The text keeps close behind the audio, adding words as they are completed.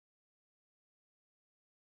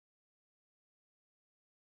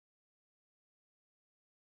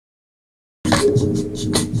All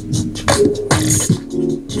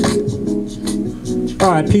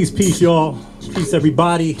right, peace, y'all. Peace,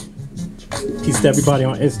 everybody. Peace to everybody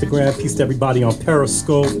on Instagram. Peace to everybody on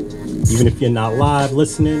Periscope. Even if you're not live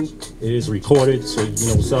listening, it is recorded, so you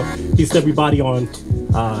know what's up. Peace to everybody on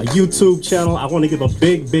YouTube channel. I want to give a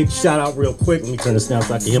big shout out real quick. Let me turn this down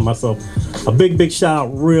so I can hear myself. A big shout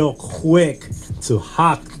out real quick to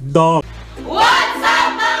Hot Dog.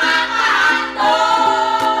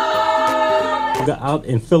 Out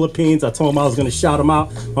in Philippines. I told him I was going to shout him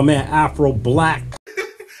out. My man Afro Black.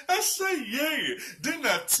 I say, yeah, didn't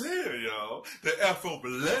I tell y'all that Afro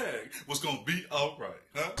Black was going to be all right,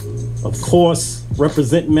 huh? Of course,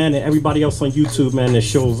 represent, man, and everybody else on YouTube, man, that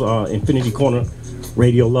shows Infinity Corner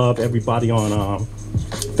Radio Love. Everybody on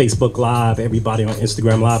Facebook Live, everybody on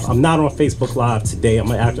Instagram Live. I'm not on Facebook Live today.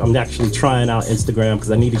 I'm actually trying out Instagram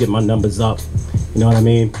because I need to get my numbers up. You know what I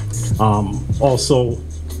mean? Also,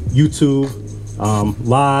 YouTube.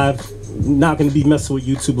 Live, not going to be messing with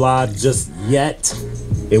YouTube Live just yet.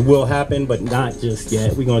 It will happen, but not just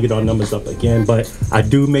yet. We're going to get our numbers up again, but I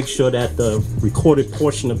do make sure that the recorded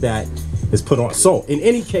portion of that is put on. So in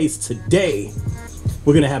any case, today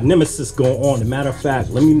we're going to have Nemesis go on. As a matter of fact,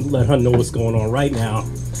 let me let her know what's going on right now.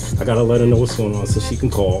 I got to let her know what's going on so she can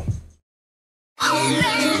call.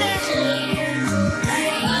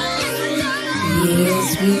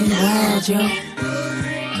 Yes, we wild, yo.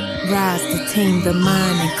 Rise to tame the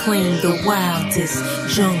mind and claim the wildest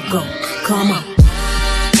jungle. Come on.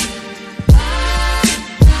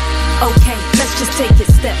 Okay, let's just take it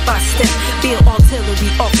step by step. Build artillery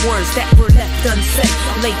off words that were left unsaid.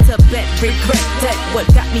 Late to bed, regret that. What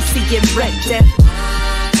got me seeing red death?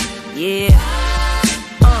 Yeah.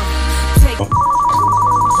 Take.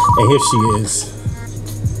 And here she is.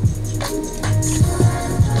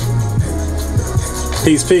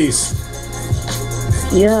 Peace.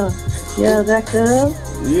 Yeah, that good?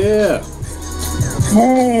 Yeah.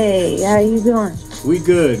 Hey, how you doing? We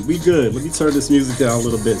good. Let me turn this music down a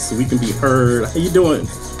little bit so we can be heard. How you doing?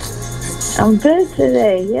 I'm good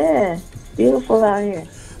today, yeah. Beautiful out here.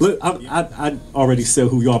 Look, I already said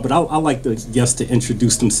who you are, but I like the guests to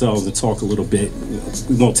introduce themselves and talk a little bit.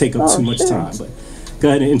 We won't take up too much time, but go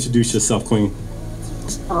ahead and introduce yourself, Queen.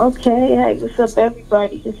 Okay, hey, what's up,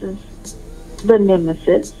 everybody? This is the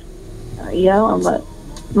Nemesis.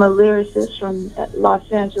 I'm a lyricist from Los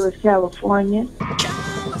Angeles, California.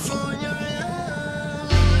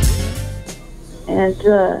 And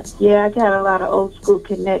I got a lot of old school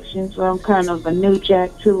connections, so I'm kind of a new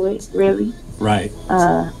jack to it, really. Right.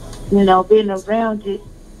 Being around it,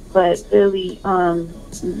 but really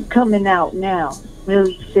coming out now.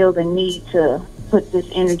 Really feel the need to put this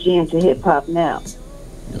energy into hip hop now.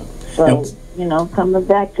 Yeah. So, coming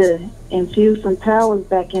back to infuse some powers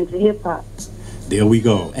back into hip hop. There we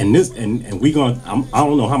go. And this, and we going. I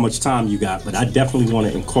don't know how much time you got, but I definitely want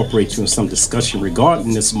to incorporate you in some discussion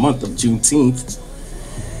regarding this month of Juneteenth.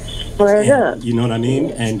 You know what I mean?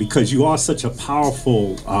 Yeah. And because you are such a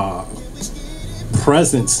powerful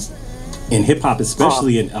presence in hip hop,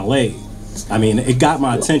 especially in LA. I mean, it got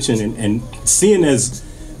my attention, and seeing as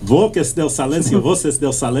Voces del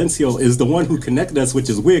Silencio is the one who connected us, which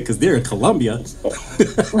is weird because they're in Colombia.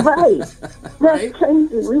 Right. That's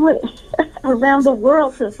crazy. We went around the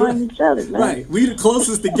world to find each other, man. Right. We the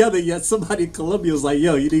closest together, yet somebody in Colombia was like,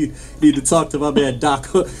 yo, you need to talk to my man Doc.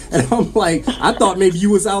 And I'm like, I thought maybe you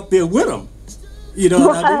was out there with him. You know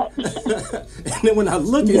what I mean? And then when I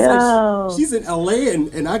look, it's like, she's in LA,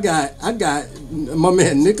 and I got my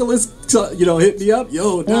man Nicholas, hit me up.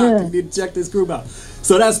 Yo, Doc, you need to check this group out.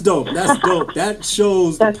 So that's dope. That's dope. That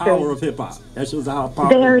shows the power of hip hop. That shows how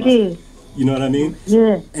powerful. There it is. You know what I mean?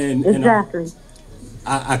 Yeah. And exactly.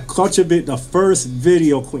 I caught your bit. The first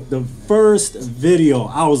video, Queen. The first video,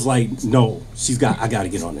 I was like, no, I got to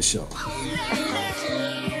get on the show.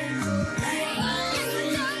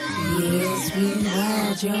 Yes, we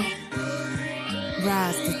wild, yo.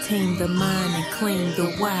 Rise to tame the mind and claim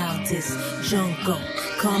the wildest jungle.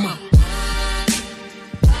 Come on.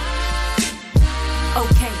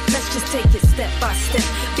 Okay, let's just take it step by step.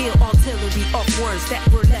 Build artillery off words that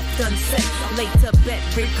were left unsaid. Late to bed,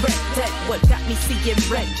 regret that. What got me seeing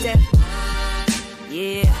red death?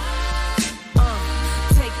 Yeah.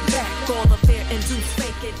 Take back all the fair and do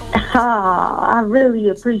fake it. I really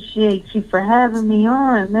appreciate you for having me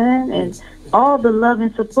on, man, and all the love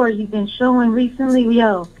and support you've been showing recently.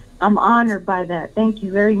 Yo, I'm honored by that. Thank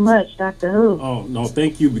you very much, Dr. Who. Oh, no,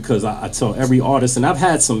 thank you, because I tell every artist, and I've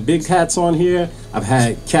had some big hats on here. I've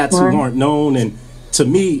had cats who aren't known, and to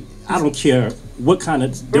me, I don't care what kind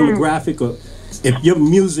of demographic or if your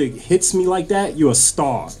music hits me like that, you're a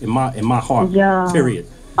star in my heart. Yeah. Period.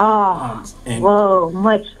 Oh, and whoa,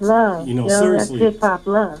 much love. you know, Yo, seriously, that's hip hop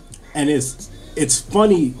love. And it's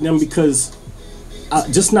funny then because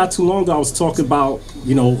just not too long ago I was talking about,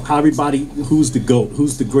 you know, how everybody, who's the GOAT,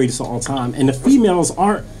 who's the greatest of all time, and the females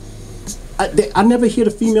aren't. I never hear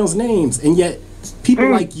the females' names, and yet people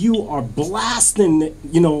like you are blasting,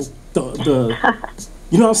 you know, the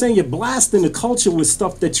you know what I'm saying? You're blasting the culture with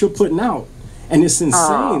stuff that you're putting out. And it's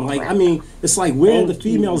insane. Like, I mean, it's like, where are the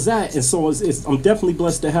females at? And so I'm definitely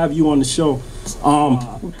blessed to have you on the show.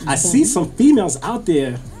 I see some females out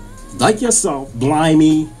there, like yourself,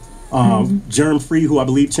 Blimey, Germ Free, who I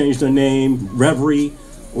believe changed her name, Reverie.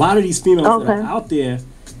 A lot of these females that are out there,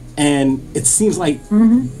 and it seems like,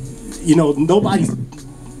 you know, nobody's,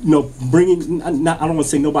 you know, bringing, I don't want to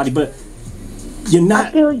say nobody, but you're not,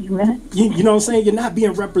 I feel you, man. You know what I'm saying? You're not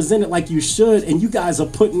being represented like you should, and you guys are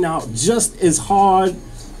putting out just as hard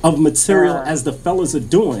of material as the fellas are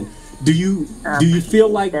doing. Do you feel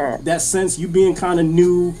like that sense, you being kind of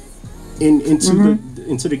new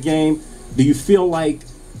into the game, do you feel like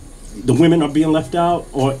the women are being left out,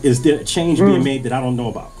 or is there a change being made that I don't know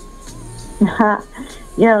about?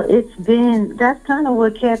 Yeah, that's kind of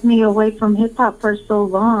what kept me away from hip hop for so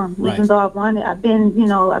long. Right. Even though I've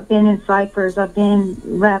been in ciphers, I've been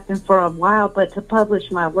rapping for a while, but to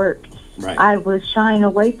publish my work, I was shying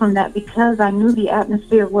away from that because I knew the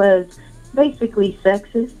atmosphere was basically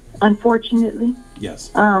sexist, unfortunately.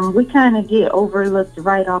 Yes. We kind of get overlooked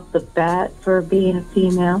right off the bat for being a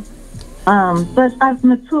female. But I've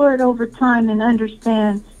matured over time and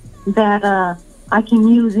understand that I can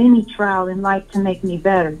use any trial in life to make me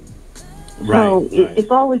better. So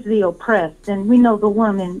it's always the oppressed, and we know the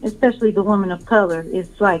woman, especially the woman of color, is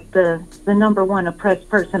like the number one oppressed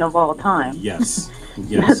person of all time. Yes.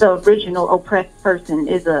 Yes. The original oppressed person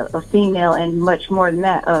is a female, and much more than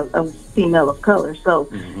that, a female of color. So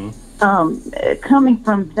coming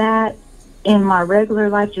from that in my regular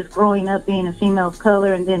life, just growing up being a female of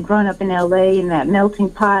color, and then growing up in LA in that melting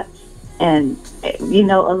pot, and you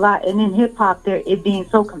know, a lot, and in hip hop, it being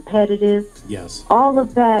so competitive. Yes. All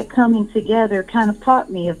of that coming together kind of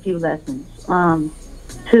taught me a few lessons.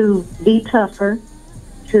 To be tougher,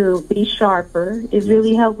 to be sharper. It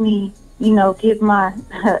really helped me, you know, get my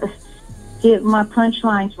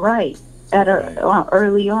punchlines right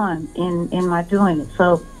early on in my doing it.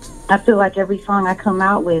 So I feel like every song I come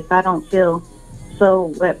out with, I don't feel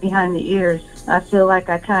so wet behind the ears. I feel like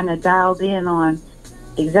I kind of dialed in on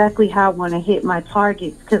exactly how I want to hit my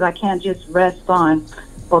targets, because I can't just rest on,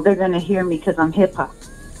 well, they're going to hear me because I'm hip hop.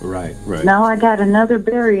 Right. Now I got another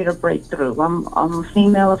barrier to break through. I'm a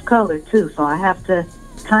female of color too, so I have to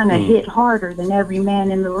kind of hit harder than every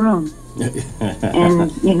man in the room.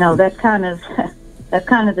 And you know, that's kind of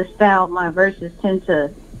the style my verses tend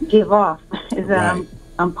to give off, is that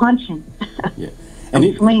I'm punching. Yeah.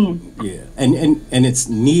 I'm swinging. Yeah, and it's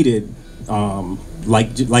needed.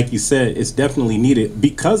 Like you said, it's definitely needed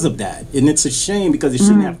because of that, and it's a shame because it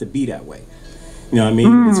shouldn't have to be that way. You know what I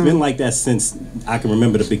mean? It's been like that since I can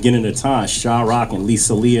remember the beginning of time. Sha Rock and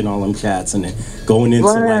Lisa Lee and all them cats, and then going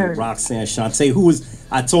into like Roxanne Shante, who was,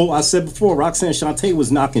 I said before, Roxanne Shante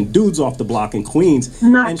was knocking dudes off the block in Queens,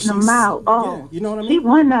 knocking them out. Oh, yeah, you know what I mean? She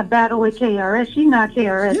won that battle with KRS. She knocked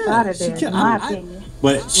KRS out of there, in my opinion.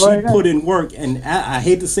 But she put in work, and I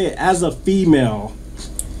hate to say it, as a female,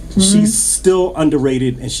 she's still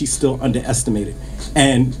underrated and she's still underestimated.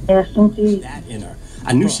 And yes, indeed. That in her.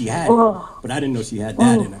 I knew she had it, but I didn't know she had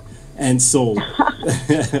that in her. And so,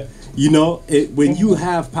 you know, when you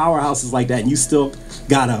have powerhouses like that, and you still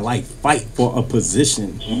gotta like fight for a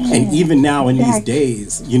position, and even now in these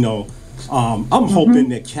days, you know, I'm hoping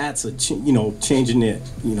that cats are, changing their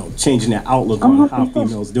outlook on how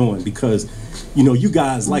females doing, because, you know, you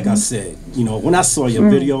guys, like I said, you know, when I saw your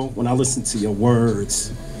video, when I listened to your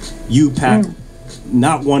words, you pack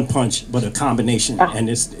not one punch, but a combination, and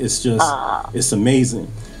it's just it's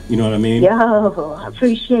amazing. You know what I mean? Yo, I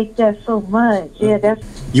appreciate that so much. Yeah,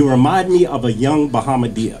 you remind me of a young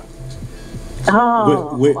Bahamadia.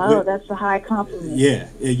 Oh, wow, that's a high compliment. Yeah,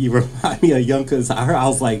 you remind me of young, because I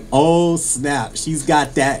was like, oh snap, she's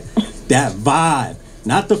got that vibe,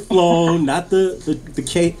 not the flow, not the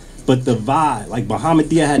cake, but the vibe. Like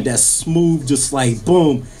Bahamadia had that smooth, just like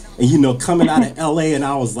boom. And you know, coming out of LA, and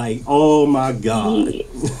I was like, oh my God.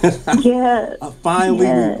 Yeah.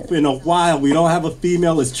 Finally, in a while, we don't have a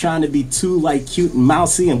female that's trying to be too like cute and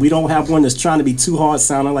mousy, and we don't have one that's trying to be too hard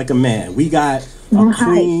sounding like a man. We got a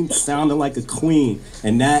queen sounding like a queen,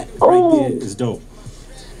 and that right there is dope.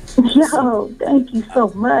 Yo, thank you so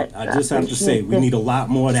much. I just have to say, we need a lot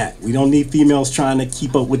more of that. We don't need females trying to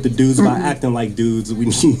keep up with the dudes by acting like dudes. We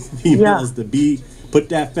need females to be put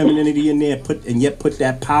that femininity in there, and yet put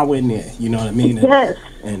that power in there. You know what I mean? Yes.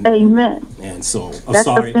 Amen. And so, that's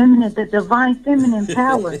the feminine, the divine feminine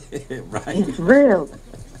power. Right. It's real.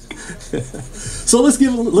 So let's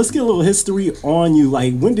get a little history on you.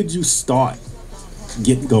 Like, when did you start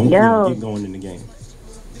get going in the game?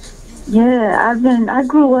 Yeah, I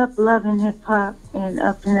grew up loving hip hop and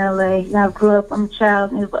up in LA. I'm a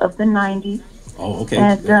child of the 90s. Oh, okay.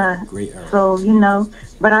 And great era. So, you know,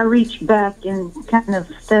 but I reached back and kind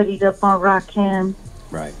of studied up on Rakim,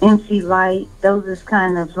 right, MC Light. Those is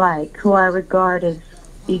kind of like who I regard as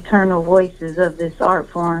eternal voices of this art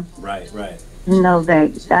form. Right. You know,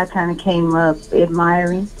 that I kind of came up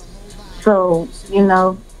admiring. So, you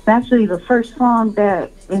know, actually the first song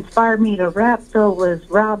that inspired me to rap though was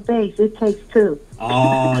Rob Bass, It Takes Two.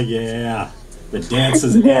 Oh yeah, the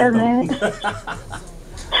dancers. Yeah, man.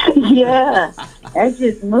 Yeah, that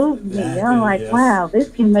just moved me. I'm like, wow, this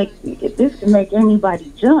can make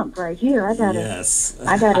anybody jump right here. I gotta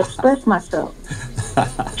express myself.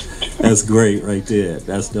 That's great right there.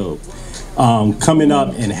 That's dope. Coming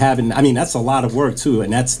up and having, I mean, that's a lot of work too,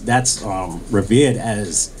 and that's revered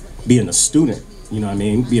as being a student. You know what I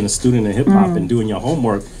mean? Being a student in hip hop and doing your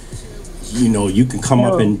homework. You know, you can come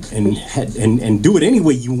up and do it any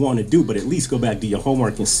way you want to do, but at least go back, do your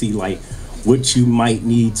homework, and see like what you might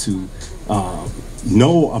need to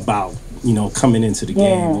know about, you know, coming into the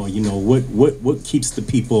game, or you know what keeps the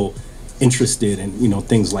people interested, and you know,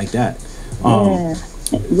 things like that.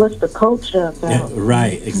 What's the culture about? Yeah,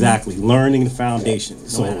 right, exactly. Learning the foundation.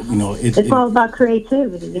 So you know, it's all about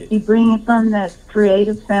creativity. If you bring in something that's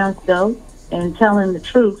creative, sounds dope, and telling the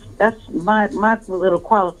truth, that's my little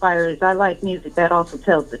qualifier is I like music that also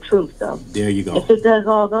tells the truth, though. There you go. If it does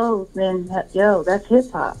all those, then that's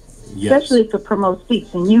hip hop. Yes. Especially if it promotes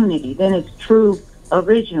peace and unity, then it's true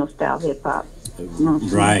original style hip hop.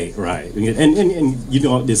 Right. And you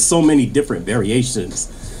know, there's so many different variations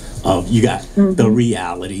of, you got the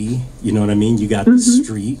reality, you know what I mean? You got the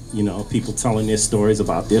street, you know, people telling their stories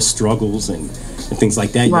about their struggles and things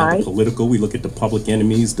like that. You got the political, we look at the Public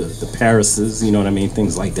Enemies, the Parises, you know what I mean?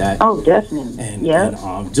 Things like that. Oh, definitely. And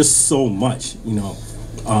just so much, you know.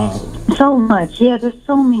 So much, yeah. There's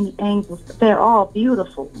so many angles. They're all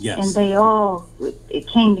beautiful, yes, and it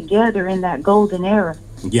came together in that golden era.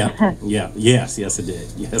 Yes, it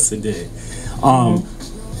did. Yes, it did.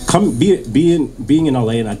 Being in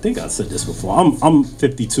LA, and I think I said this before. I'm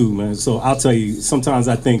 52, man. So I'll tell you, sometimes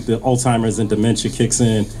I think the Alzheimer's and dementia kicks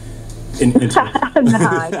in.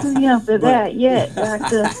 Nah, too young for that yet,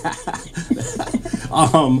 doctor.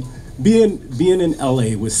 Being in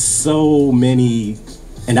LA with so many.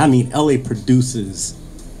 And I mean, LA produces,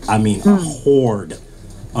 a horde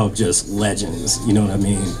of just legends. You know what I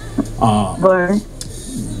mean?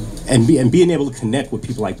 And being able to connect with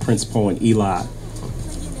people like Prince Poe and Élan.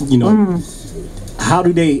 You know, how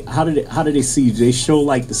do they see you? Do they show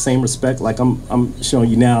like the same respect? Like I'm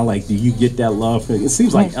showing you now. Like, do you get that love? It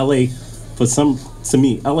seems like LA, to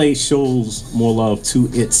me, LA shows more love to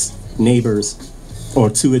its neighbors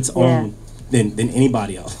or to its own than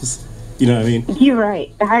anybody else. You know what I mean? You're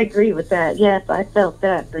right. I agree with that. Yes, I felt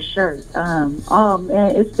that for sure. Oh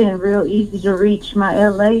man, it's been real easy to reach my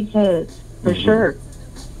LA heads for sure.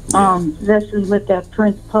 Especially with that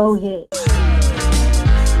Prince Poe hit. This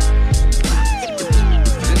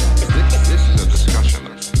is a discussion.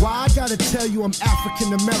 Why I gotta tell you I'm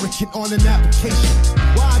African American on an application?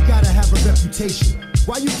 Why I gotta have a reputation?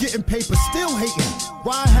 Why you getting paper still hating?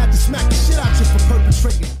 Why I had to smack the shit out you for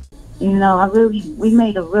perpetrating? You know, we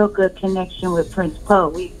made a real good connection with Prince Poe.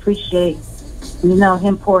 We appreciate, you know,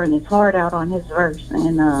 him pouring his heart out on his verse.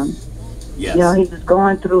 And, you know, he was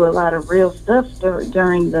going through a lot of real stuff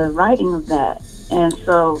during the writing of that. And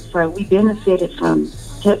so we benefited from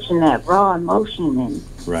catching that raw emotion and,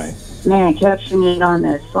 man, capturing it on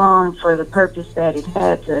that song for the purpose that it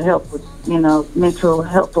had to help with, you know, mental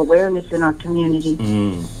health awareness in our community.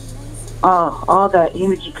 All that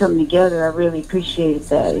energy coming together, I really appreciated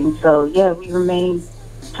that. And so, yeah, we remain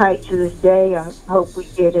tight to this day. I hope we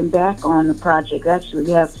get him back on the project. Actually,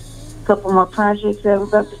 we have a couple more projects that we're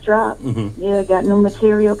about to drop. Yeah, got new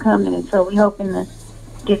material coming, and so we're hoping to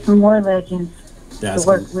get some more legends to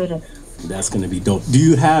work with us. That's going to be dope. Do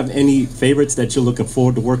you have any favorites that you're looking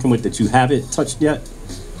forward to working with that you haven't touched yet?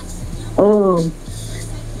 Oh,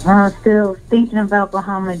 I'm still thinking about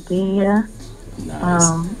Bahamadia.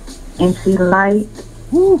 Nice. MC Light,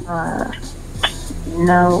 from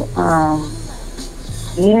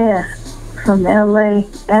LA,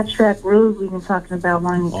 Abstract Rude, we've been talking about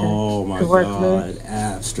wanting to work with.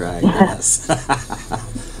 Abstract, yes.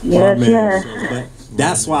 Yes. But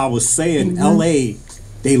that's why I was saying LA,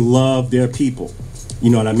 they love their people. You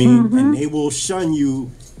know what I mean? And they will shun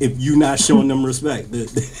you if you're not showing them respect.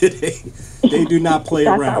 They do not play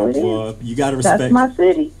around. You got to respect. That's my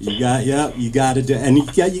city. You got to do, and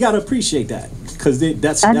you got to appreciate that, because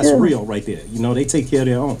that's real right there. You know, they take care of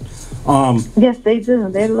their own. Yes, they do.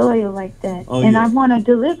 They're loyal like that. And I want to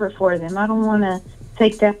deliver for them. I don't want to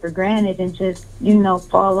take that for granted and just,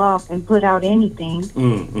 fall off and put out anything.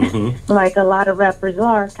 Like a lot of rappers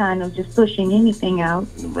are, kind of just pushing anything out.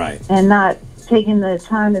 Right. And not taking the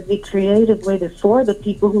time to be creative with it for the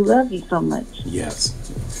people who love you so much. Yes.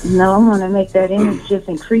 I want to make that energy, just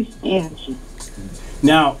increase the energy.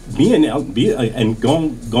 Now, and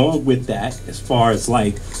going with that, as far as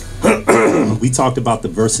like, we talked about the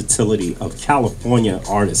versatility of California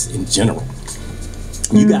artists in general.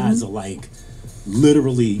 You guys are like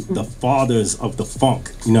literally the fathers of the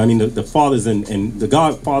funk. You know what I mean? The fathers and the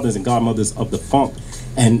godfathers and godmothers of the funk.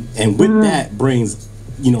 And with that brings,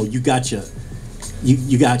 you got your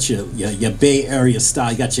Bay Area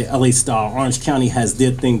style, you got your LA style. Orange County has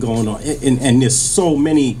their thing going on, and there's so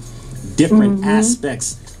many different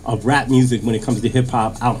aspects of rap music when it comes to hip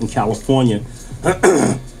hop out in California.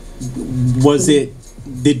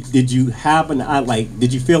 Did you have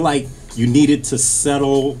did you feel like you needed to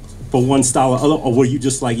settle for one style or other, or were you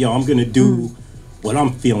just like, I'm gonna do what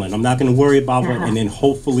I'm feeling, I'm not gonna worry about what, and then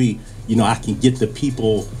hopefully I can get the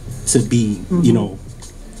people to be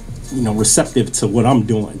receptive to what I'm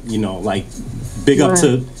doing, like big up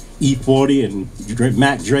to E40 and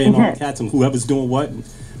Mac Dre and all the cats and whoever's doing what,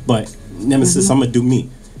 but Nemesis, I'm gonna do me.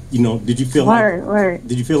 Did you feel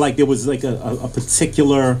did you feel like there was like a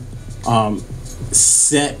particular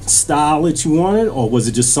set style that you wanted, or was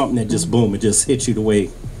it just something that just boom, it just hit you the way?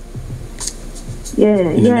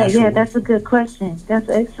 Yeah, that's a good question. That's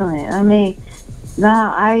excellent. I mean,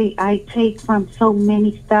 now I take from so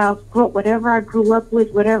many styles, whatever I grew up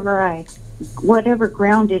with, whatever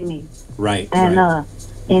grounded me. Right. And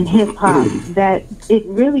in hip hop, that it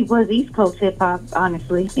really was East Coast hip hop,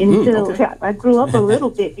 honestly. Until I grew up a little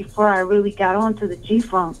bit before I really got onto the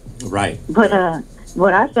G-Funk. Right. But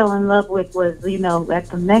what I fell in love with was, at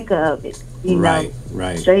the mecca of it. Right.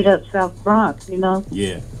 Straight up South Bronx,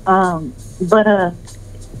 Yeah. But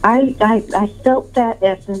I felt that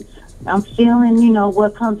essence. I'm feeling,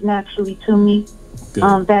 what comes naturally to me.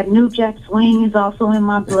 That New Jack swing is also in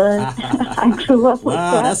my blood. I grew up with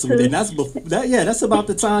that. That's about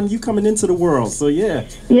the time you coming into the world. So yeah,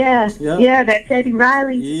 that Teddy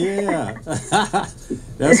Riley. Yeah,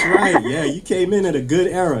 that's right. Yeah, you came in at a good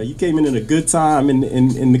era. You came in at a good time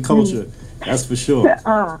in the culture. That's for sure.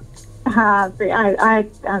 I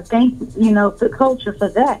thank the culture for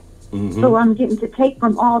that. So I'm getting to take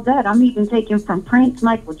from all that. I'm even taking from Prince,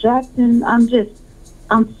 Michael Jackson.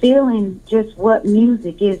 I'm feeling just what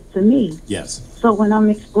music is to me. Yes. So when I'm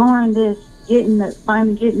exploring this,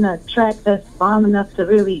 finally getting a track that's bomb enough to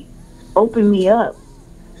really open me up,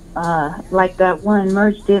 like that one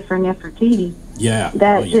Merch did for Nefertiti. Yeah.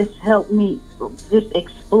 That just helped me just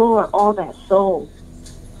explore all that soul.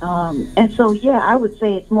 And so, I would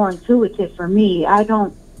say it's more intuitive for me. I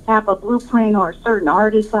don't have a blueprint or a certain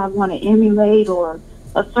artist I want to emulate or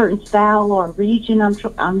a certain style or region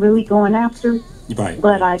I'm really going after. Right.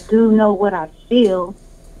 But I do know what I feel,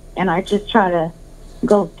 and I just try to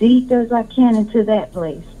go deep as I can into that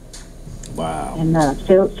place. Wow. And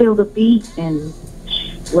feel the beat, and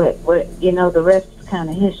what the rest is kind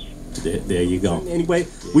of history. There you go. Anyway,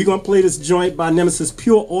 we're going to play this joint by Nemesis,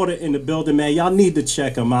 Pure Order in the building, man. Y'all need to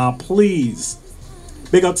check them out, please.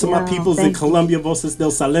 Big up to my peoples in Colombia, Voces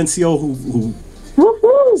del Silencio, who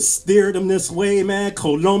steered them this way, man.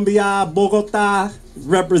 Colombia, Bogota,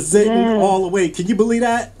 representing all the way. Can you believe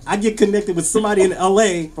that? I get connected with somebody in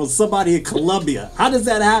LA from somebody in Colombia. How does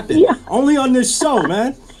that happen? Yeah. Only on this show,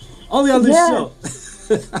 man. Only on this show.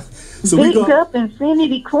 So big up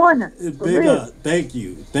Infinity Corner. Big up. Thank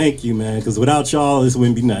you, man. Because without y'all, this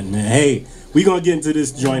wouldn't be nothing, man. Hey, we gonna get into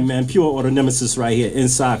this joint, man. Pure Order Nemesis right here,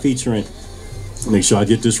 inside, featuring. Make sure I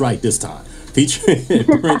get this right this time. Featuring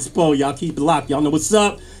Prince Poe. Y'all keep it locked. Y'all know what's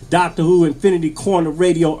up. Doctor Who, Infinity Corner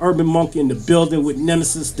Radio, Urban Monk in the building with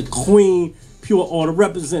Nemesis, the Queen. Pure Order,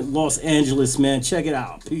 represent Los Angeles, man. Check it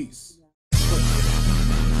out. Peace.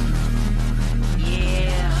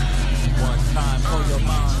 One time for your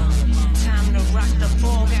mom. Time to rock the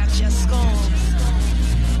fog out your skull.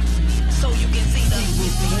 So you can see the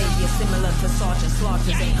behavior similar to Sergeant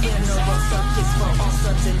Slaughter's funeral circus for all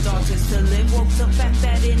sons and daughters to live. Woke the fact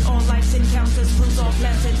that in all life's encounters, clues all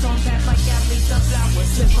planted on path like athletes of flowers.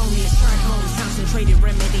 Symphonious trichomes, concentrated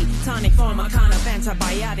remedy, tonic form, a kind of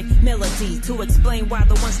antibiotic melody to explain why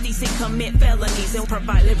the ones decent commit felonies and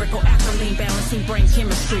provide lyrical acrolein, balancing brain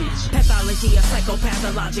chemistry. Pathology of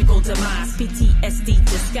psychopathological demise, PTSD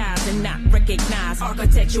disguised and not recognized.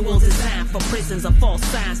 Architectural design for prisons of false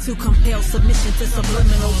signs to compel submission to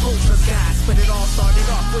subliminal poltergeist. But it all started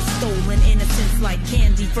off with stolen innocence, like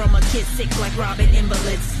candy from a kid sick like rabid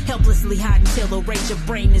invalids. Helplessly hide until the rage of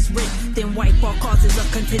brain is ripped, then wipe all causes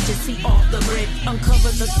of contingency off the grid. Uncover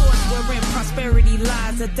the source wherein prosperity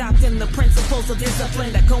lies, adopting the principles of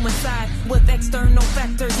discipline that coincide with external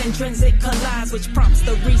factors, intrinsic collides, which prompts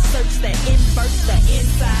the research that inverts the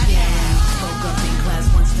inside. Spoke up in class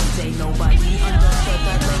once today, nobody understood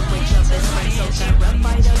the language of this brain, so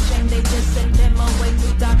terrified of shame, they just sent them away to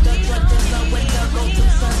Dr. Drug Dealer with the go to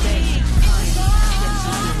Sunday.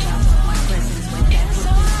 My presence with that with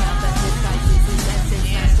this sound that disguises his essence,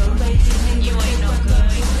 masquerading. You ain't no good.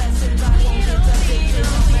 Lessons I won't get addicted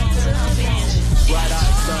to.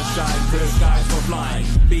 Bright-eyed sunshine, clear skies for flying.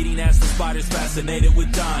 Beating as the spiders fascinated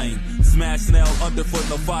with dying. Smash nail underfoot,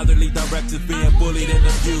 no fatherly directives, being bullied and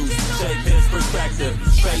abused. Shape his perspective.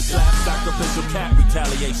 Face slap, sacrificial cat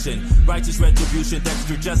retaliation. Righteous retribution,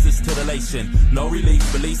 dexter justice titillation. No relief,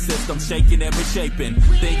 belief system shaking and misshapen.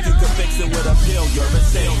 Think you can fix it with a pill, you're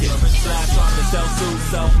mistaken. Slash on the cell soothe,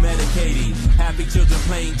 self-medicating. Happy children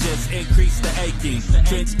playing just increase the aching.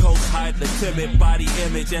 Trench coats hide the timid body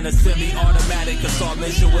image and a semi-automatic assault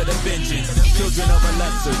mission with a vengeance. Children of a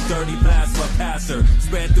lesser, dirty plasma passer.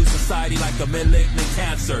 Spread through society like a malignant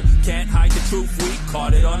cancer. Can't hide the truth, we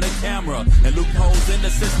caught it on the camera. And loopholes in the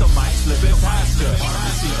system might slip in past you.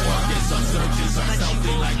 Get some searches, some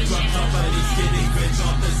selfie like drug companies getting rich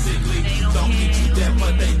on the sickly. Don't need you dead,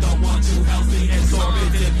 but they don't want you healthy.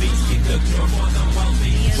 Exorbitant beats keep the cure for the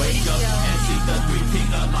wealthy. Wake up and see the three-king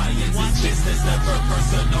alliances. Business never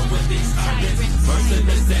personal with these tyrants.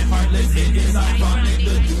 Merciless and heartless, it is ironic.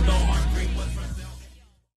 The do no harm.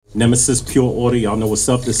 Nemesis, Pure Order, y'all know what's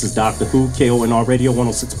up. This is Dr. Who, KONR Radio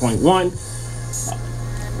 106.1,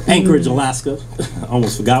 Anchorage, Alaska. I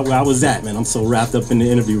almost forgot where I was at, man. I'm so wrapped up in the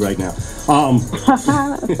interview right now. So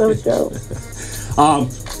dope.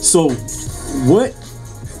 So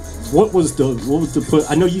what was the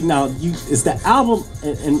put? I know you now. Is the album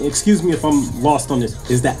and excuse me if I'm lost on this.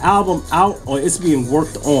 Is the album out or it's being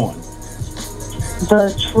worked on?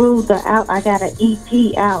 I got an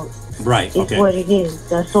EP out. Right, okay. It's what it is.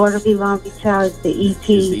 The Sort of Belong Vitál is the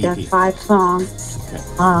EP. That's 5 songs. Okay.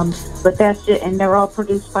 But that's it, and they're all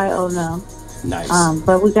produced by Élan. Nice.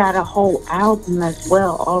 But we got a whole album as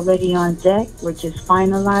well already on deck, which is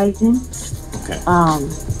finalizing. Okay.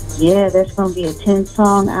 Yeah, that's gonna be a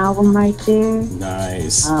 10-song album right there.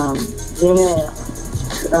 Nice.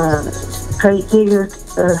 Crate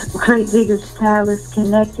Digger's Palace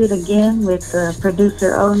connected again with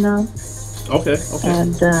producer Élan. Okay.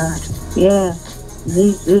 And yeah,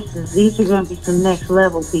 these are gonna be some next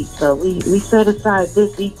level beats. So we set aside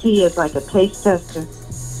this EP as like a taste tester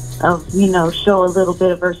of, show a little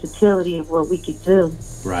bit of versatility of what we could do.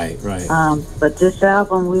 Right. But this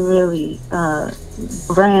album, we really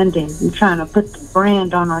branding. We're trying to put the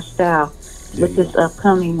brand on our style with this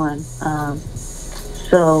upcoming one.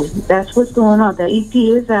 So that's what's going on. The EP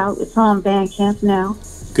is out. It's on Bandcamp now.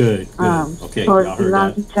 Good. Okay. Sort of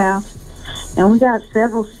Belong Vitál. And we got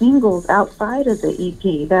several singles outside of the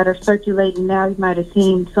EP that are circulating now. You might have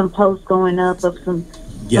seen some posts going up of some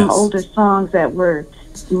older songs that were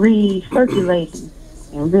recirculating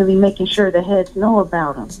and really making sure the heads know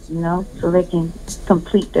about them, so they can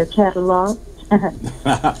complete their catalog.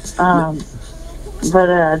 But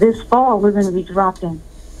this fall, we're going to be dropping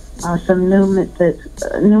some new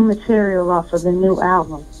material off of the new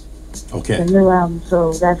album. Okay. The new album.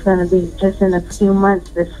 So that's going to be just in a few months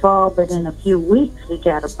this fall, but in a few weeks, we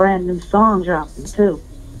got a brand new song dropping, too.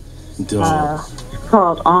 It's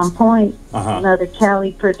called On Point. Another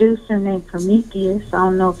Cali producer named Prometheus. I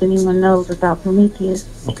don't know if anyone knows about Prometheus.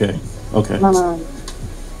 Okay.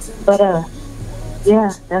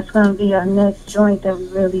 Yeah, that's going to be our next joint that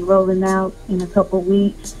we're really rolling out in a couple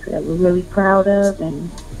weeks that we're really proud of, and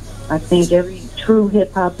I think every true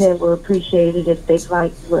hip-hop head will appreciate it if they've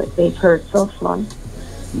liked what they've heard so far.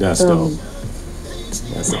 That's dope.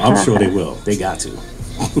 I'm sure they will. They got to.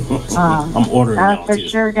 I'm ordering I for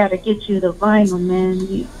sure got to get you the vinyl, man.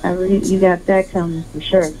 You got that coming for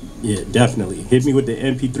sure. Yeah, definitely. Hit me with the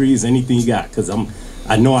MP3s, anything you got, because I'm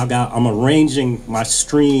arranging my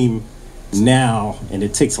stream now, and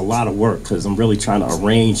it takes a lot of work because I'm really trying to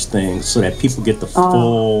arrange things so that people get the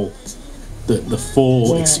the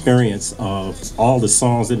full experience of all the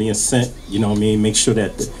songs that are being sent. You know what I mean? Make sure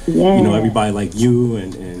that you know, everybody like you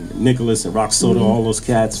and Nicholas and Rock Soda, all those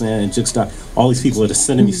cats, man, and EdgeStar, all these people that are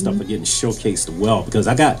sending me stuff are getting showcased well, because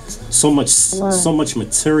I got so much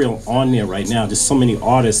material on there right now. There's so many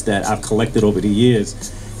artists that I've collected over the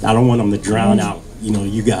years. I don't want them to drown out, you know,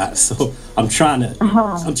 you guys. So I'm trying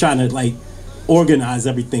to like organize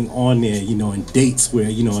everything on there, you know, and dates where,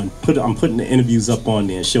 you know, and I'm putting the interviews up on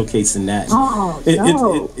there and showcasing that.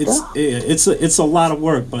 It's a lot of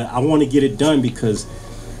work, but I want to get it done because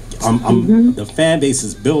the fan base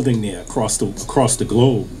is building there across the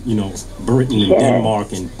globe, you know, Britain and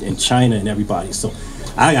Denmark and China and everybody. So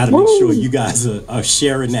I got to make sure you guys are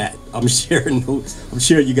sharing that. I'm sharing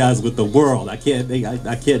you guys with the world. That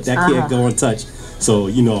can't go untouched. So,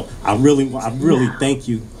 you know, I really thank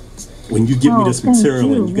you when you give me this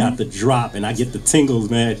material and you got the drop and I get the tingles,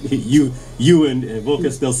 man. You and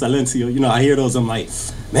Vocas del Silencio, you know, I hear those, I'm like,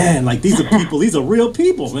 man, like these are people, these are real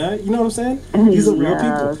people, man. You know what I'm saying? These are real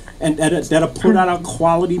people, and that'll put out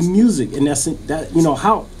quality music. And that, you know,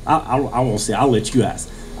 how I won't say. I'll let you ask.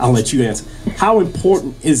 I'll let you answer. How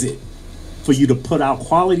important is it for you to put out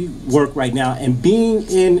quality work right now? And being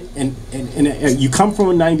in you come from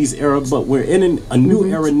a '90s era, but we're in a new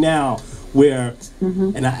era now. Where,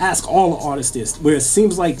 and I ask all the artists this, where it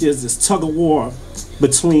seems like there's this tug of war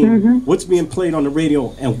between what's being played on the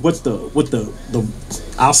radio and what the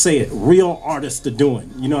I'll say it, real artists are doing.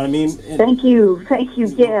 You know what I mean? And thank you,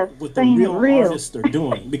 yes. What the real artists are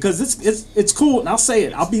doing, because it's cool, and I'll say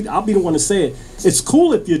it. I'll be the one to say it. It's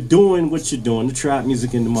cool if you're doing what you're doing, the trap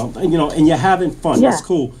music in the month, you know, and you're having fun. That's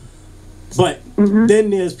cool. But then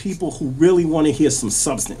there's people who really want to hear some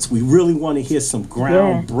substance. We really want to hear some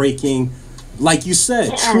groundbreaking, like you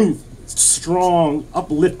said, truth, strong,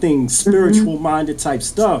 uplifting, spiritual-minded type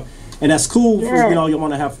stuff. And that's cool for, you know, you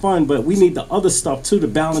want to have fun, but we need the other stuff too to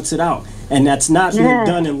balance it out. And that's not being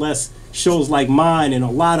done unless shows like mine and a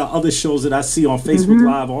lot of other shows that I see on Facebook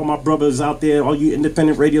Live, all my brothers out there, all you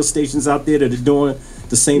independent radio stations out there that are doing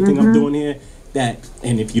the same thing I'm doing here. And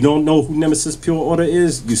if you don't know who Nemesis Pure Order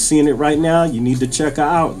is, you're seeing it right now. You need to check her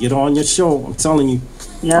out. Get her on your show. I'm telling you.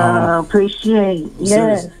 Yeah, appreciate it.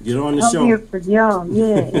 Yes. Get her on the show. I'm here for y'all.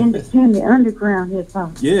 Yeah, independent underground hip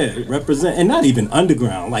hop. Yeah, represent, and not even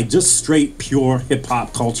underground, like just straight pure hip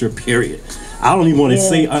hop culture. Period. I don't even want to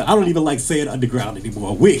say. I don't even like saying underground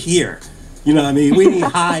anymore. We're here. You know what I mean? We ain't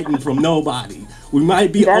hiding from nobody. We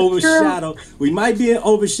might be overshadowed. True. We might be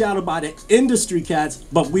overshadowed by the industry cats,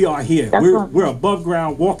 but we are here. We're above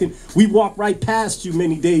ground walking. We walk right past you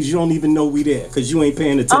many days. You don't even know we there because you ain't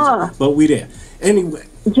paying attention. But we there. Anyway.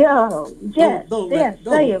 Yo, yes,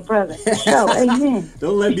 say it, brother. Yo, amen.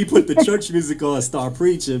 Don't let me put the church music on and start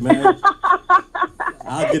preaching, man.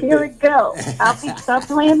 Here we go. I'll stop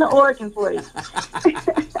playing the organ for you.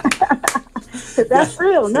 That's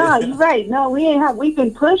real. No, you're right. No, we've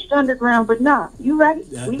been pushed underground, but you're right.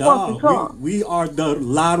 We walk the talk. We are the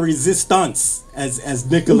La Resistance, as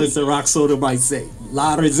Nicholas and Rock Soda might say.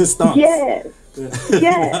 La Resistance. Yes.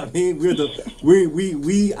 Yes. I mean,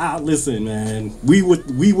 listen, man. We what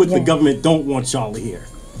the government don't want y'all to hear.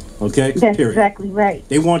 Okay? That's exactly right.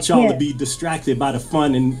 They want y'all to be distracted by the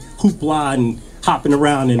fun and hoopla and hopping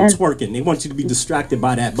around and twerking. They want you to be distracted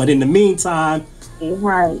by that. But in the meantime,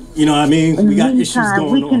 right. You know what I mean? We got issues going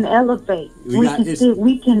on. We can elevate.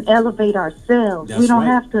 We can elevate ourselves. We don't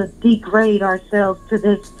have to degrade ourselves to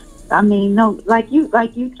this. I mean, no, like you.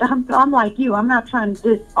 I'm like you. I'm not trying to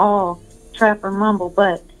diss all trap or mumble,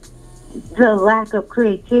 but the lack of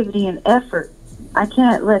creativity and effort, I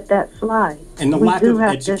can't let that slide. And the lack of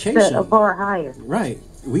education. To set a bar higher. Right.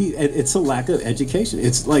 It's a lack of education.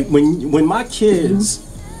 It's like when my kids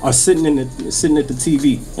are sitting at the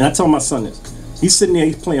TV, and I tell my son this. He's sitting there,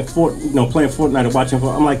 he's playing Fortnite and watching.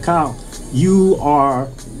 I'm like, Kyle, you are,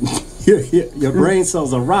 your brain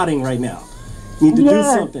cells are rotting right now. You need to do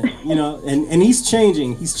something, you know. And he's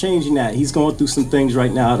changing that. He's going through some things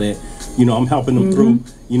right now that, you know, I'm helping him through.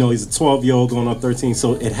 You know, he's a 12-year-old going on 13,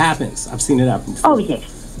 so it happens. I've seen it happen before. Oh,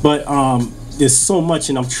 yes. But there's so much,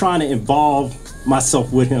 and I'm trying to involve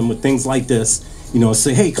myself with him with things like this. You know,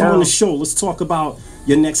 say, hey, come on the show. Let's talk about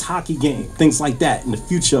your next hockey game, things like that, and the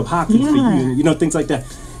future of hockey for you, you know, things like that.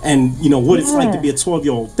 And, you know, what it's like to be a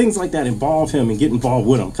 12-year-old, things like that, involve him and get involved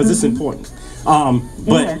with him, because it's important.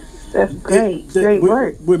 But that's great. Great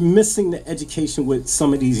work. We're missing the education with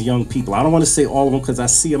some of these young people. I don't want to say all of them because I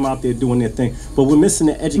see them out there doing their thing, but we're missing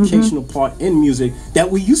the educational part in music that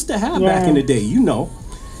we used to have back in the day, you know.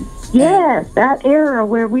 Yes, that era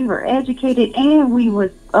where we were educated and we was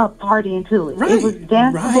partying to it. Right, it was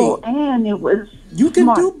danceable and it was You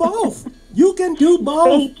can do both. You can do both.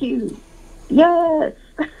 Thank you. Yes.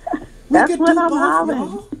 That's what I'm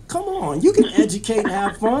hollering. Come on, you can educate and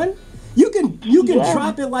have fun. You can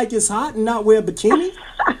drop it like it's hot and not wear a bikini.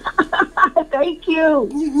 Thank you.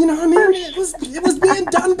 You know what I mean? It was being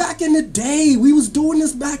done back in the day. We was doing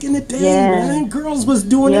this back in the day, man. Girls was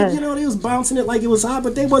doing it. You know, they was bouncing it like it was hot,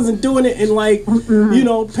 but they wasn't doing it in like you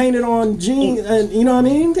know, painted on jeans and you know what I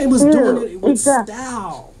mean? They was doing it with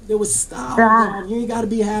style. There was style. You ain't got to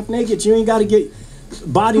be half naked. You ain't got to get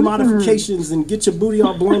body modifications and get your booty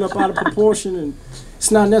all blown up out of proportion, and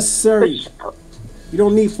it's not necessary. You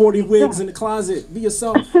don't need 40 wigs in the closet. Be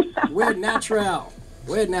yourself. Wear it natural.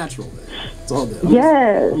 Wear it natural, man. It's all good.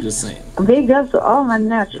 I'm just saying. Big ups to all my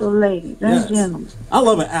natural ladies and gentlemen. I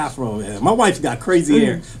love an afro, man. My wife's got crazy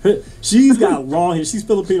hair. She's got long hair. She's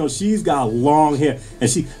Filipino. She's got long hair. And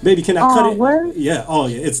she, baby, can I cut it? Word? Yeah. Oh,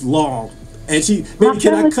 yeah. It's long. And she, baby,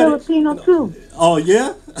 can I cut Filipino it? too. Oh,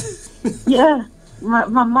 yeah? Yeah. My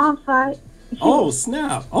mom's side. Oh,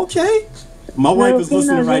 snap. Okay. My wife is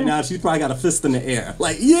listening right now. She's probably got a fist in the air.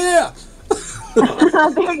 Like, yeah.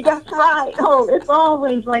 That's right. Oh, it's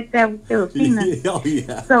always like that with Filipinos. Oh,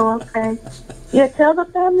 yeah. So, okay. Yeah, tell the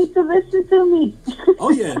family to listen to me.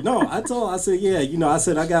 Oh, yeah. No, I said, yeah, you know, I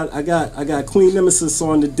said, I got Queen Nemesis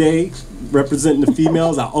on today representing the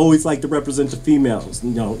females. I always like to represent the females.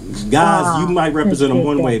 You know, guys, you might represent them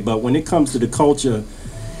one way, but when it comes to the culture,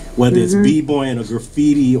 whether it's b-boying or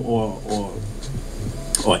graffiti or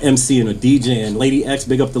MCing or DJing, Lady X,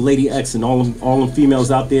 big up to Lady X and all them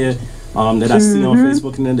females out there that I see on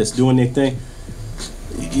Facebook and then that's doing their thing.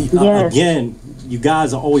 Again, you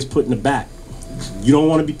guys are always put in the back. You don't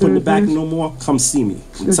want to be put in the back no more? Come see me.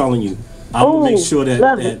 I'm telling you. I'm gonna make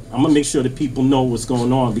sure that people know what's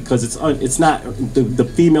going on, because it's not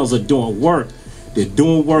the females are doing work. They're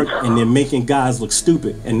doing work and they're making guys look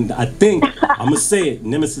stupid. And I think I'm gonna say it.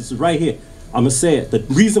 Nemesis is right here. I'm gonna say it. The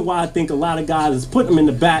reason why I think a lot of guys is putting them in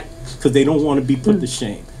the back because they don't want to be put to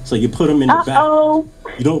shame. So you put them in the back.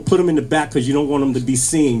 You don't put them in the back because you don't want them to be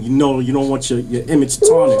seen. You know, you don't want your image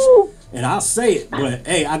tarnished. And I'll say it, but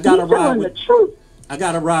hey, I gotta ride with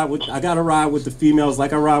the females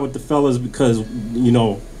like I ride with the fellas, because you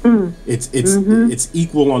know it's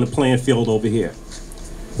equal on the playing field over here.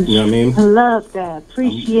 You know what I mean? I love that.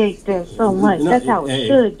 Appreciate that so much. That's how it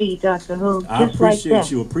should be, Dr. Who. I appreciate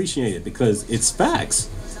you appreciate it, because it's facts.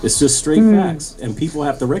 It's just straight facts, and people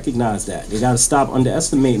have to recognize that. They got to stop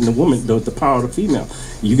underestimating the woman, the power of the female.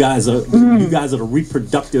 You guys are the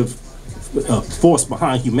reproductive force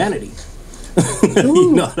behind humanity.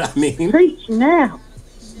 You know what I mean? Preach now.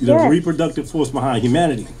 The reproductive force behind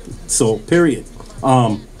humanity. So, period.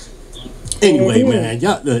 Anyway, man,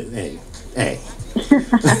 y'all, hey.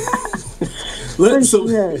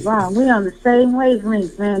 Wow, we're on the same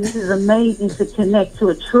wavelength, man. This is amazing to connect to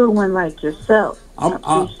a true one like yourself.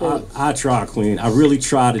 I try, Queen. I really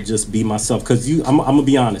try to just be myself, because I'm gonna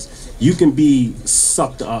be honest. You can be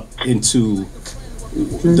sucked up into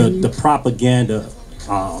the propaganda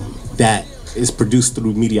that is produced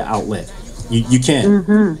through media outlet. You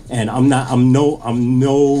can, and I'm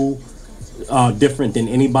no different than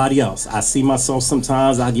anybody else. I see myself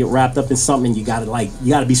sometimes. I get wrapped up in something. You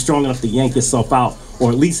gotta be strong enough to yank yourself out,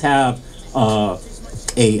 or at least have a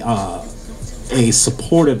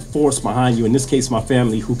supportive force behind you. In this case, my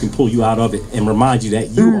family, who can pull you out of it and remind you that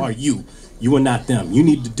you are you. You are not them. You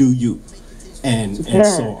need to do you. And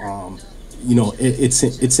so you know,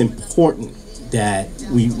 it's important that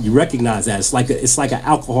you recognize that it's like an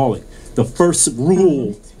alcoholic. The first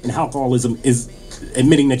rule in alcoholism is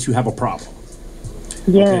admitting that you have a problem.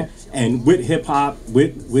 Yeah. Okay? And with hip hop,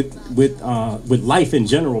 with life in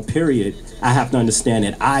general, period, I have to understand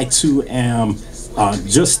that I too am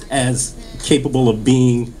just as capable of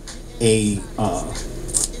being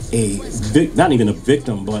not even a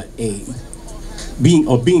victim, but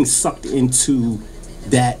being sucked into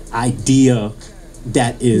that idea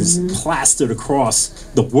that is plastered across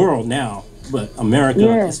the world now, but America,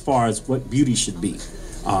 as far as what beauty should be,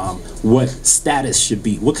 what status should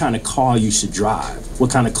be, what kind of car you should drive,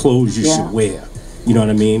 what kind of clothes you should wear. You know what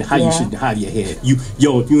I mean? How you should have your hair.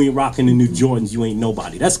 If you ain't rocking the new Jordans, you ain't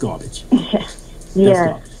nobody. That's garbage. That's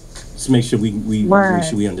garbage. Just make sure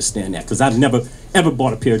we understand that, because I've never ever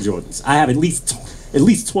bought a pair of Jordans. I have at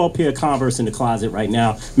least 12 pair of Converse in the closet right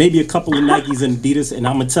now, maybe a couple of Nikes and Adidas, and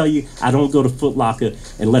I'm gonna tell you, I don't go to Foot Locker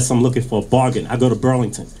unless I'm looking for a bargain. I go to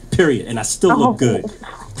Burlington, period, and I still look good.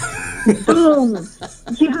 Boom.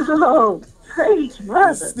 Preach,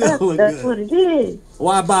 brother. That's what it is.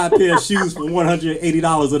 Why buy a pair of shoes for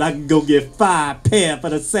 $180 when I can go get 5 pair for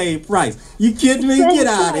the same price? You kidding me? Get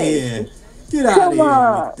out of here. Get out of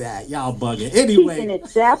here with that. Y'all bugging. Anyway. Keeping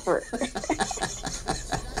it dapper.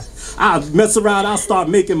 I'll mess around. I'll start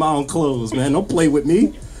making my own clothes, man. Don't play with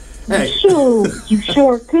me. Hey. You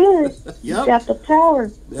sure could. Yep. You got the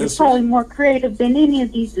power. You're probably more creative than any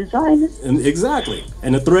of these designers. And exactly.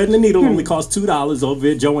 And the thread and the needle only cost $2 over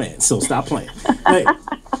at Joanne. So stop playing. Hey.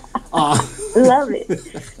 Love it.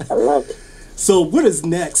 I love it. So what is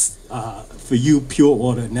next for you, Pure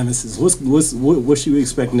Order, Nemesis? What you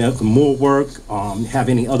expecting now? More work? Have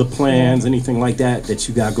any other plans? Anything like that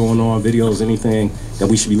you got going on? Videos? Anything that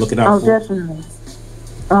we should be looking out for? Oh, definitely.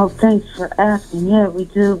 Oh, thanks for asking. Yeah, we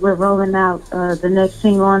do. We're rolling out the next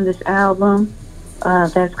single on this album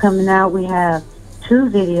that's coming out. We have 2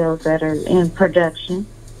 videos that are in production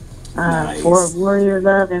Nice. for Warrior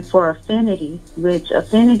Love and for Affinity, which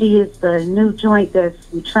Affinity is the new joint that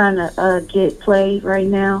we're trying to get played right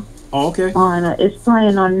now. Oh, okay. It's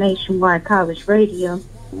playing on nationwide college radio.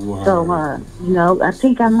 Wow. So, you know, I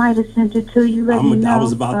think I might have sent it to you. Let me know. I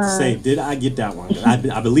was about to say, did I get that one?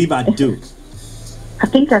 I believe I do. I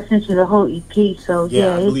think I sent you the whole EP, so Yeah,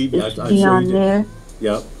 I it's believe it's I be sure on you did. there.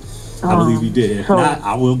 Yep. I believe you did. If so- not,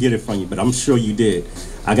 I will get it from you, but I'm sure you did.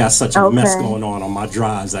 I got such a mess Okay. going on my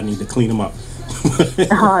drives. I need to clean them up.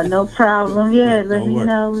 Oh, no problem. Yeah, let Don't me worry.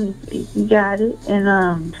 know if you got it.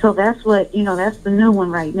 And so that's what, you know, that's the new one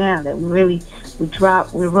right now that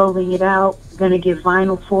we're rolling it out. We're going to get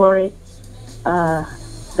vinyl for it.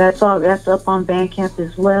 That's up on Bandcamp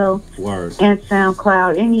as well. Word. And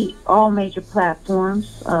SoundCloud, all major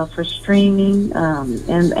platforms for streaming,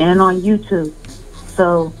 and on YouTube.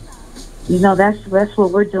 So, you know, that's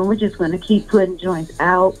what we're doing. We're just going to keep putting joints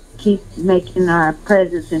out, keep making our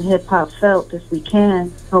presence in hip hop felt if we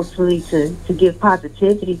can, hopefully to give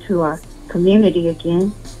positivity to our community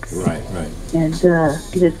again. Right. And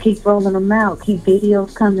just keep rolling them out, keep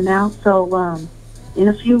videos coming out. So in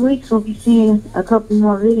a few weeks we'll be seeing a couple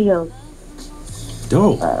more videos.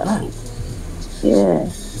 Dope. Yeah.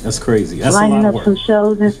 That's crazy. That's Lining a lot up of some work.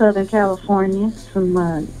 shows in Southern California,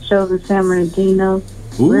 some shows in San Bernardino,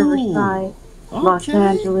 Ooh. Riverside, Los Okay.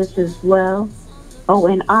 Angeles as well. Oh,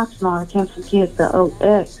 and Oxnard, I can't forget the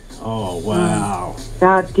OX. Oh, wow.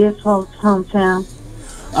 God's gift hometown.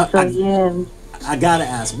 So yeah. I gotta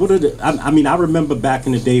ask, what are the? I mean, I remember back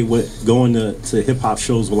in the day with going to hip hop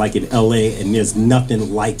shows like in LA, and there's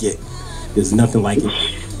nothing like it. There's nothing like it.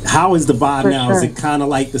 How is the vibe For now? sure. Is it kind of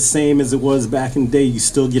like the same as it was back in the day? You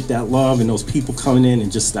still get that love and those people coming in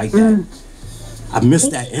and just like that. I miss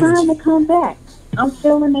that It's trying energy. to come back. I'm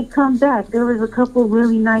feeling it come back. There was a couple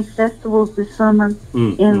really nice festivals this summer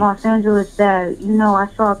in Los Angeles that, you know, I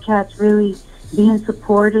saw cats really being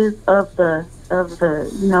supportive of the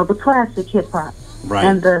you know, the classic hip hop. Right.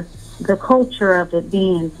 And the culture of it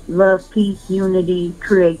being love, peace, unity,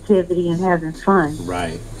 creativity, and having fun.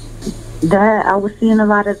 Right. That I was seeing a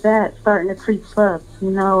lot of that starting to creep up,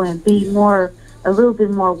 you know, and be a little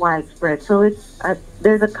bit more widespread. So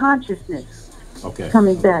there's a consciousness Okay.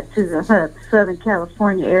 coming back to the Southern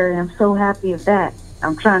California area. I'm so happy of that.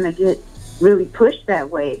 I'm trying to really push that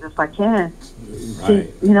wave if I can. Right. See,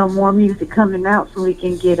 you know, more music coming out so we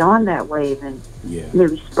can get on that wave and Yeah.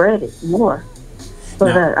 really spread it more.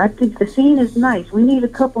 But Now- I think the scene is nice. We need a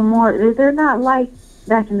couple more. They're not like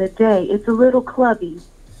back in the day. It's a little clubby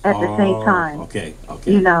at the same time. Okay.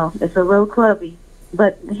 You know, it's a little clubby.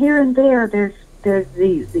 But here and there, there's the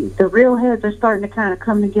real heads are starting to kind of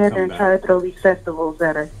come together Come and back. try to throw these festivals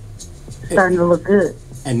that are starting to look good.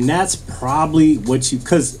 And that's probably what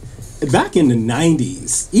because back in the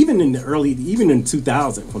 90s, even in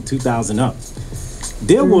 2000, from 2000 up,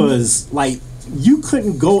 there was like, you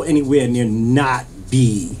couldn't go anywhere and there not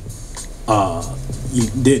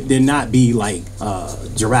be like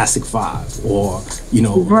Jurassic 5 or, you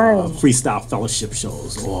know, Right. freestyle fellowship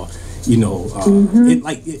shows or, you know,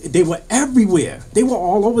 they were everywhere. They were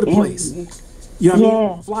all over the place. You know what I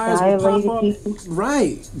mean? Flyers would dilated pop up. people.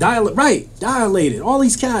 Right. Dilated. All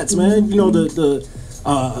these cats, man. You know, the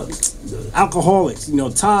alcoholics, you know,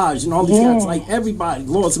 Taj and all these cats, like everybody,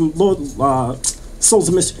 Lord Souls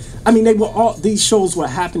of Mystery. I mean, these shows were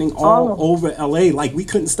happening all over LA. Like, we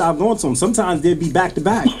couldn't stop going to them. Sometimes they'd be back to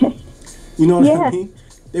back. You know what I mean?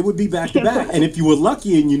 They would be back to back. And if you were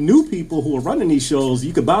lucky and you knew people who were running these shows,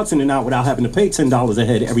 you could bounce in and out without having to pay $10 a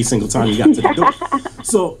head every single time you got to the door.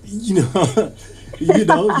 So, you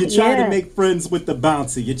try to make friends with the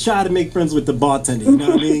bouncer. You try to make friends with the bartender. You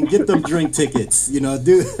know what I mean? Get them drink tickets. You know,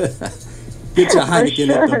 get your Heineken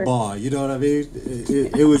at the bar. You know what I mean?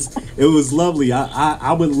 It was lovely.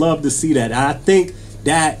 I would love to see that. I think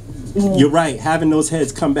that you're right. Having those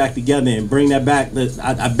heads come back together and bring that back.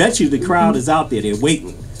 I bet you the crowd is out there. They're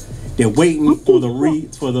waiting. They're waiting for the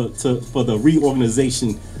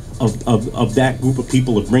reorganization of that group of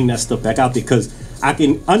people to bring that stuff back out there. Because I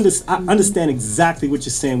understand exactly what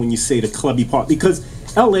you're saying when you say the clubby part, because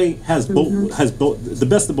LA has both the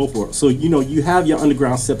best of both worlds. So you have your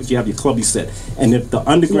underground set, but you have your clubby set, and if the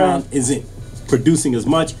underground isn't producing as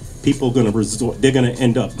much, people are going to resort. They're going to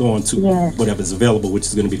end up going to whatever's available, which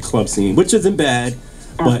is going to be the club scene, which isn't bad,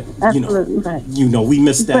 but we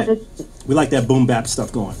miss that. We like that boom bap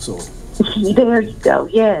stuff going. So there you go.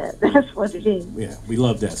 Yeah, that's what it is. Yeah, we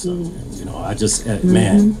love that stuff. I just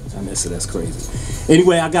man, I miss it. That's crazy.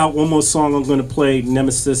 Anyway, I got one more song I'm going to play,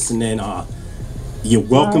 Nemesis, and then you're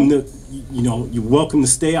welcome to. You're welcome to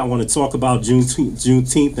stay. I want to talk about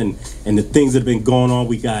Juneteenth and the things that have been going on.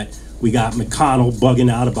 We got McConnell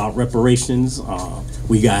bugging out about reparations.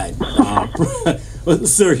 We got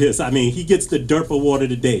serious. I mean, he gets the DERP award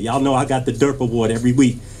today. Y'all know I got the DERP award every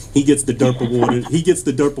week. He gets the DERP award. He gets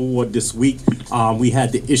the DERP award this week. We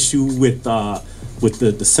had the issue with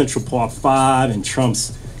the Central Park 5 and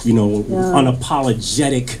Trump's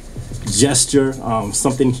unapologetic gesture,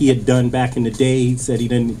 something he had done back in the day. He said he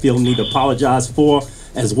didn't feel the need to apologize for,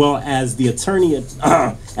 as well as the attorney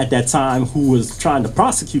at that time who was trying to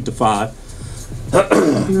prosecute the 5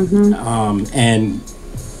 and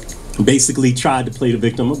basically tried to play the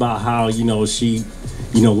victim about how she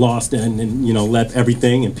lost and left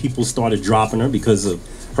everything, and people started dropping her because of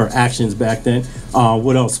her actions back then.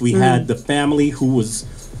 What else? We had the family who was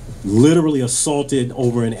literally assaulted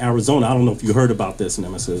over in Arizona. I don't know if you heard about this,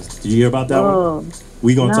 Nemesis. Did you hear about that one?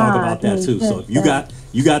 We're gonna talk about that too. So if you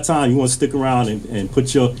got time, you want to stick around and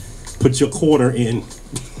put your quarter in.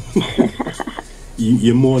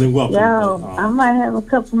 You're more than welcome. I might have a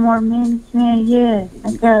couple more minutes, man. Yeah,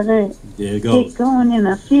 I gotta get going in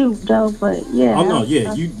a few though, but yeah. Oh no,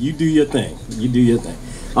 yeah, you do your thing. You do your thing.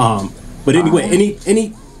 But anyway,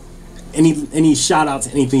 any shout outs,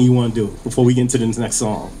 anything you want to do before we get into the next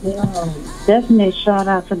song? Definite shout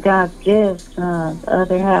out to God's Gift, the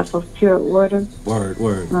other half of Pure Order. Word.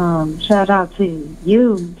 Shout out to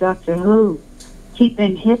you, Dr. Who,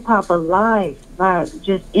 keeping hip hop alive by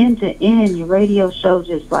just end to end. Your radio show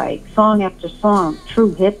just like song after song,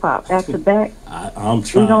 true hip hop back to back. I'm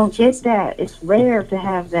trying. We don't get that. It's rare to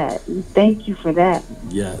have that. Thank you for that.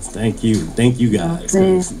 Yes, thank you guys.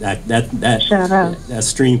 That shout out. That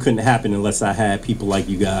stream couldn't happen unless I had people like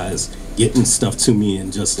you guys getting stuff to me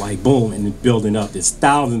and just like boom and building up. There's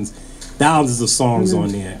thousands of songs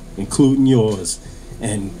on there, including yours,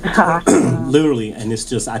 and literally. And it's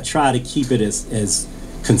just I try to keep it as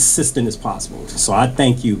consistent as possible. So I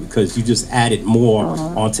thank you because you just added more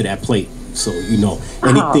onto that plate. So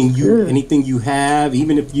anything you have,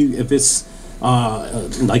 even if it's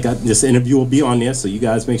this interview will be on there. So you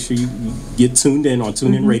guys make sure you get tuned in on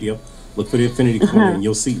TuneIn Radio. Look for the Infinity Corner, and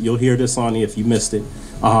you'll hear this on there if you missed it.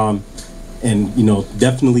 And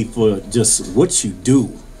definitely for just what you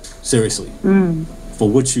do, seriously. For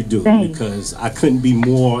what you do. Thanks. Because I couldn't be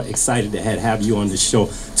more excited to have you on the show,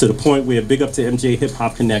 to the point where, big up to MJ Hip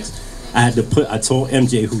Hop Connects, I told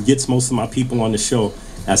MJ, who gets most of my people on the show,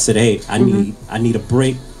 I said, hey, I need a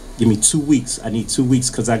break. Give me 2 weeks. I need 2 weeks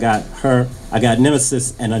because I got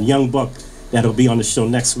Nemesis and a young buck that'll be on the show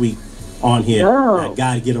next week on here. I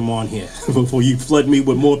gotta get them on here before you flood me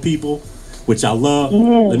with more people, which I love.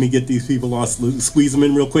 Let me get these people on, squeeze them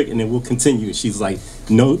in real quick, and then we'll continue. And she's like,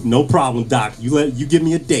 no problem, Doc. You give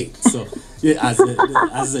me a date. So yeah,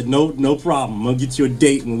 I said no problem. I'm gonna get you a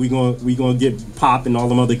date, and we gonna get Pop and all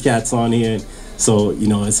them other cats on here. And so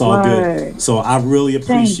it's all good. So I really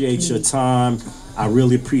appreciate your time. I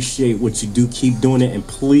really appreciate what you do. Keep doing it, and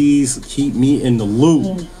please keep me in the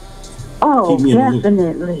loop.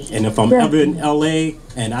 Definitely. And if I'm ever in LA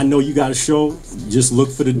and I know you got a show, just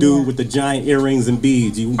look for the dude with the giant earrings and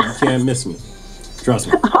beads. You can't miss me. Trust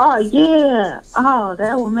me. Oh, yeah. Oh,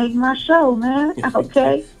 that will make my show, man.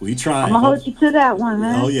 Okay. We try. I'm going to hold you to that one,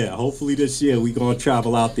 man. Oh, yeah. Hopefully this year we're going to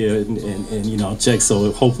travel out there and check.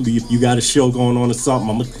 So hopefully if you got a show going on or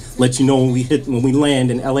something, I'm going to let you know when we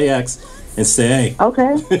land in LAX and say, hey,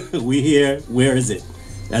 okay, we here. Where is it?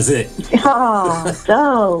 That's it. Oh,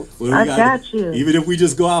 dope. I got you. Even if we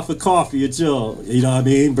just go out for coffee or chill, you know what I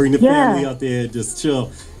mean? Bring the family out there and just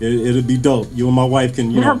chill. It'll be dope. You and my wife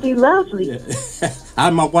can, That'll be lovely. Yeah. I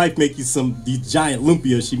had my wife make you these giant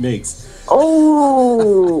lumpia she makes.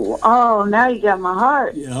 Oh, now you got my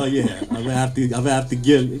heart. Oh yeah. I'm gonna have to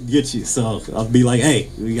get you. So I'll be like, hey,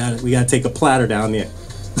 we gotta take a platter down there.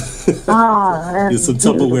 There's some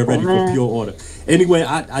Tupperware ready for Pure Order. Anyway,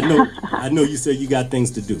 I know you said you got things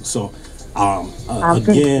to do. So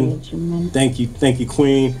again, thank you,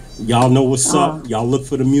 Queen. Y'all know what's up. Y'all look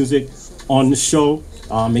for the music on the show.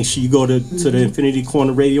 Make sure you go to the Infinity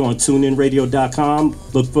Corner Radio on TuneInRadio.com.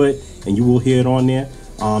 Look for it, and you will hear it on there.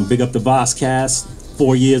 Big up the Voscast,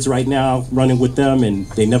 4 years right now running with them, and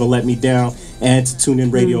they never let me down. And to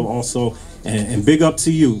TuneIn Radio also. And big up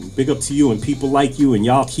to you and people like you, and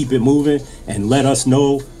y'all keep it moving and let us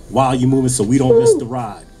know while you're moving so we don't miss the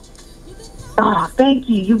ride. Oh, thank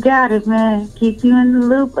you. You got it, man. Keep you in the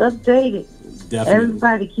loop, updated. Definitely.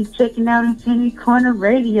 Everybody keep checking out Infinity Corner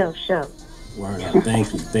Radio Show. Word up.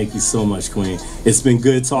 Thank you. Thank you so much, Queen. It's been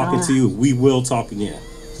good talking to you. We will talk again.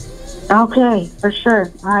 Okay, for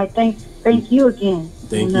sure. All right, thank you again.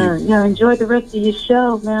 Thank you. Enjoy the rest of your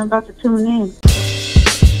show, man. I'm about to tune in.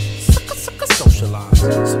 Socialize.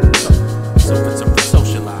 Socialize.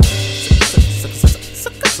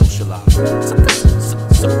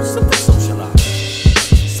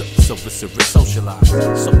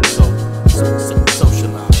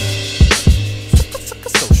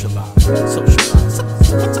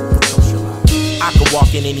 I could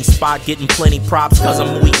walk in any spot, getting plenty props, cause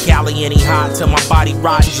I'm weak, Cali, any hot, till my body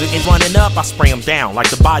rots. And running up, I spray them down like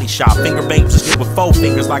the Body Shop. Finger bang just get with 4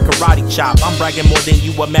 fingers like karate chop. I'm bragging more than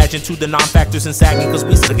you imagine to the non-factors and sagging, cause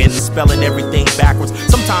we again spelling everything backwards.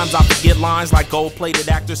 Sometimes I forget lines like gold-plated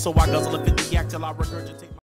actors, so I guzzle a 50 yak till I regurgitate.